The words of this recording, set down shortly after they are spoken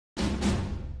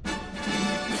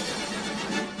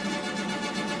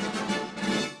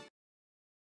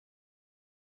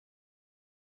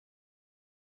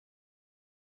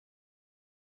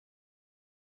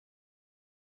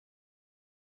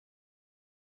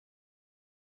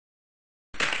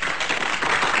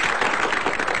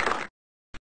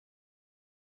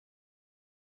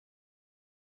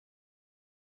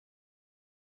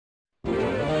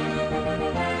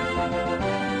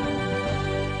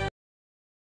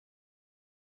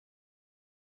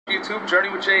YouTube, Journey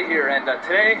with Jay here, and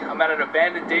today I'm at an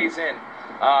abandoned Days Inn.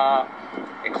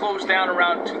 It closed down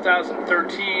around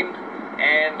 2013,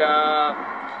 and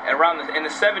around in the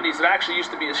 70s it actually used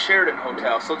to be a Sheraton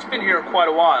hotel, so it's been here quite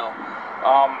a while.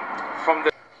 From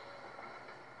the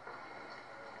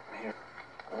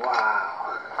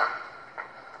wow,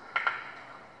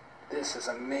 this is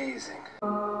amazing.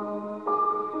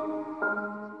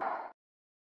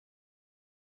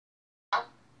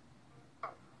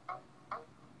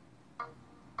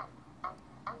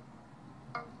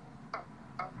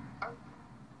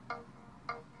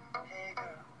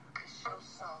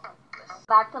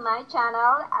 Back to my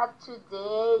channel.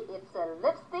 Today it's a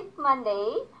Lipstick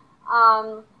Monday.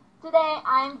 Today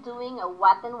I'm doing a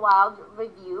Wet n Wild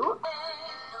review.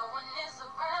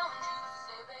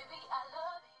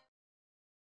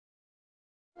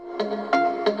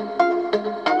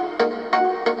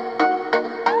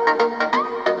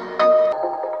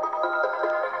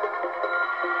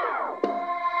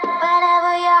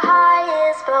 Whenever your heart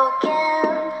is broken,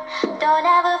 don't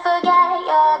ever forget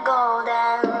you're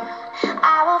golden.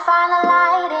 I will find the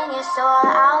light in your soul,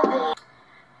 I'll be.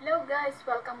 Hello guys,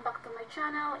 welcome back to my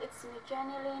channel. It's me,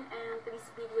 Jeanilyn, and this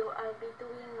video I'll be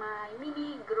doing my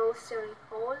mini grocery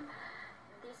haul.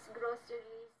 This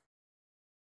groceries.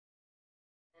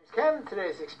 My name's Ken.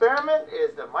 Today's experiment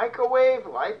is the microwave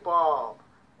light bulb.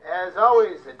 As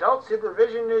always, adult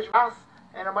supervision is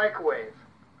and a microwave.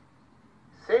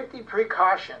 Safety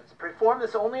precautions. Perform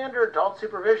this only under adult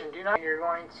supervision. Do not. You're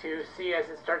going to see as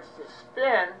it starts to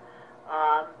spin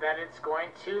that it's going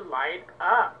to light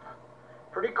up.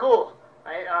 Pretty cool.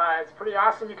 It's pretty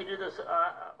awesome. You can do this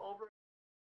over.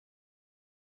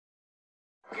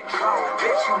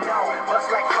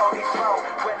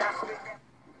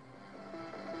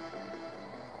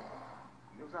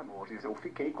 Meus amores, eu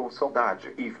fiquei com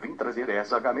saudade e vim trazer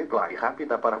essa gameplay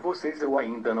rápida para vocês. Eu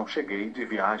ainda não cheguei de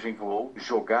viagem, vou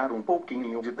jogar um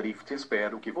pouquinho de drift.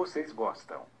 Espero que vocês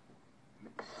gostam.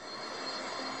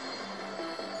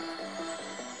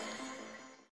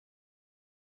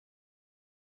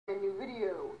 A new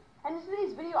video. And in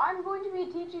today's video, I'm going to be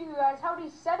teaching you guys how to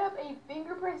set up a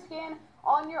fingerprint scan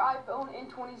on your iPhone in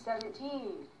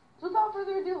 2017. So without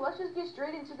further ado, let's just get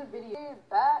straight into the video.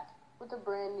 Back with a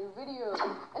brand new video.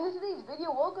 And in today's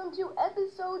video, welcome to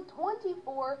episode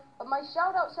 24 of my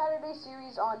Shout Out Saturday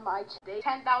series on my channel.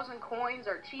 10,000 coins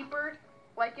are cheaper.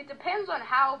 Like, it depends on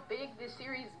how big this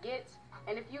series gets,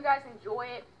 and if you guys enjoy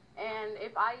it, and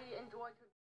if I enjoy it.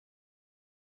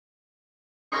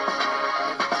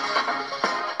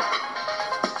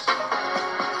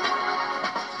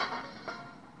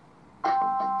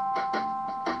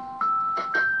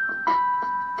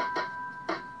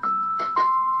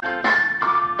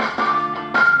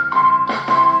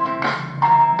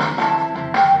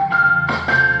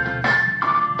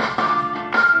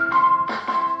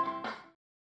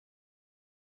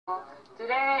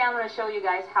 Today I'm going to show you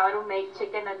guys how to make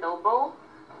chicken adobo.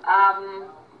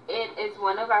 It is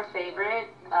one of our favorite.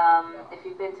 If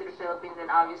you've been to the Philippines, then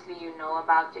obviously you know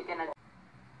about chicken adobo.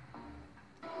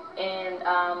 And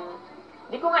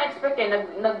di ko nga expect eh,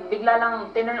 bigla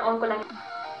lang, tinurn on ko lang.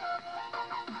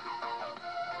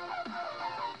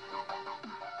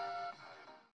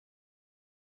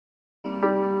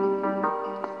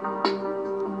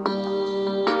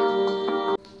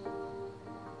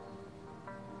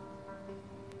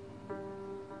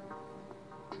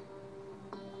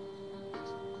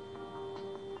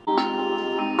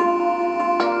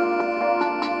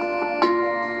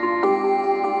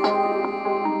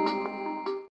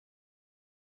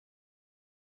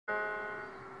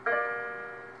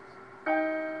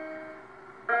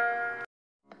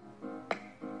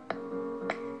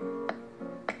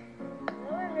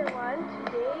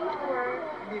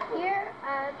 Here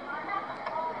at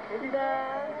the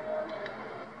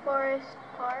forest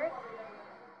park.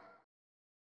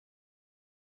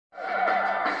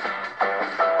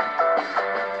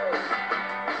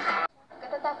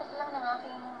 Katatapos lang ng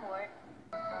aking work.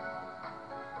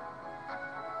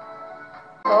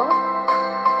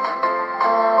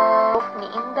 Ni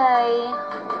Inday.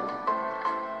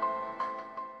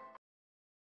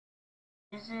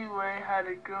 Easy way how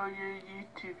to grow your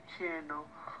YouTube channel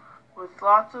with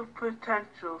lots of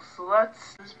potential. So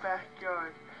let's this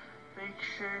backyard. Make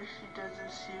sure she doesn't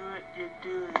see what you're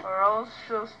doing, or else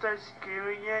she'll start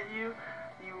screaming at you.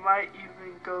 You might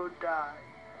even go die.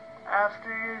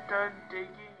 After you're done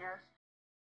digging,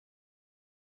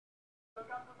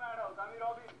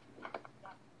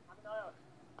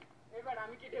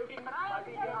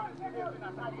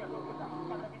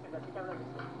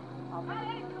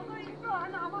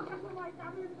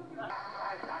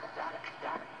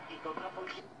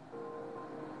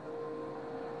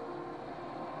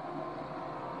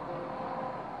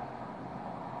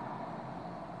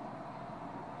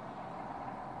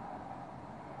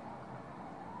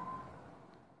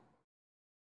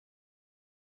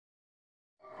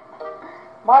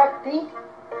 Marty,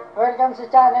 welcome sa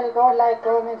channel ko. Like,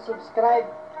 comment, subscribe.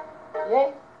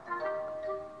 Yay!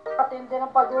 Patindi ng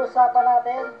pag-uusapan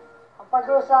natin. Ang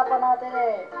pag-uusapan natin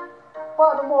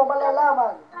paano mo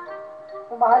malalaman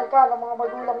kung mahal ka ng mga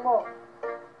magulang mo?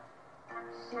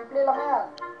 Simple lang yan.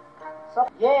 So,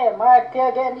 yeah, Marty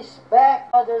again is back.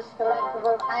 Others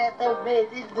collectible item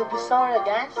made in Divisoria,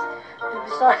 guys.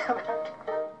 Divisoria.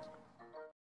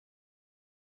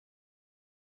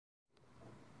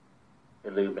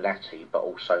 Illuminati, but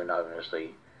also known as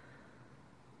the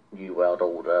New World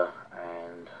Order,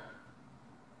 and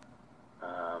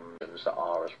that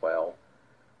are as well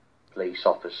police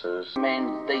officers. I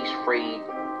recommend these 3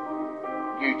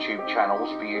 YouTube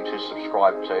channels for you to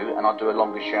subscribe to, and I'll do a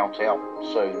longer shout out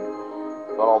soon.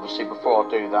 But obviously, before I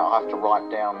do that, I have to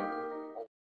write down.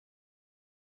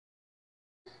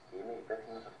 Είμαι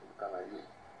υπεύθυνος αυτού του καναλιού.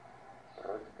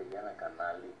 Πρόκειται για ένα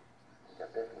κανάλι για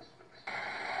τέχνης.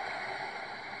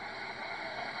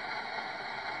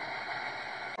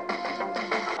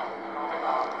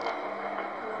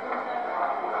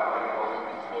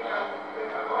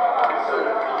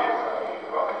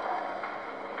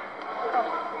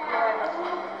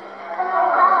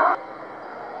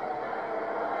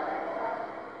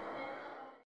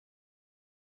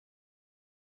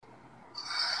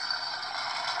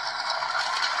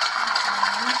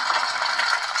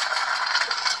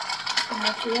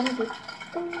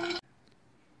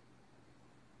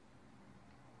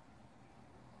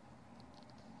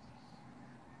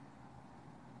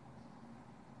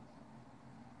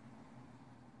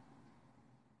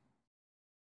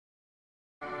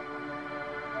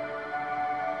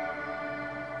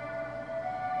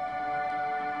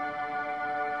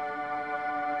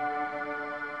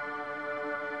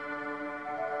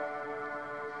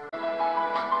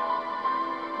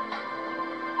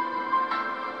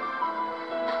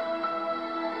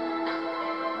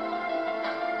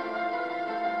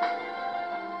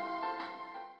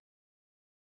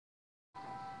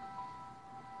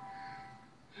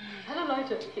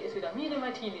 Hier ist wieder Miri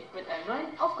Martini mit einem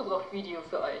neuen Aufgebraucht-Video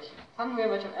für euch. Fangen wir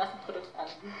mit dem ersten Produkt an.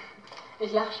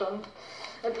 Ich lache schon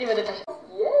und ihr werdet euch...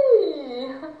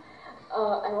 Yay!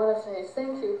 I want to say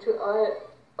thank you to all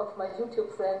of my YouTube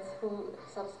friends who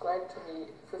subscribe to me.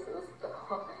 This is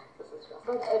just...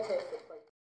 But I taste it for you.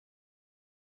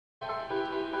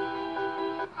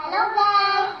 Hello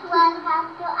guys, welcome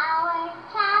to our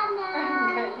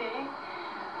channel. Okay.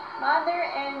 Mother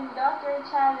and daughter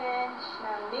challenge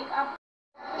ng makeup.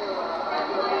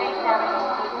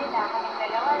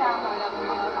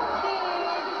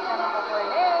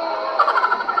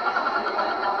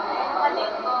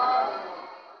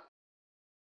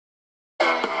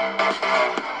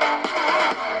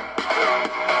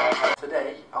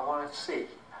 Today I want to see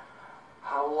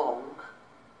how long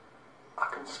I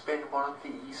can spin one of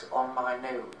these on my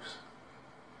nose.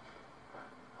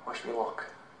 Wish me luck.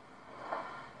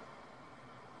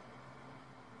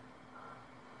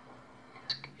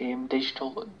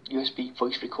 Digital USB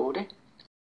voice recorder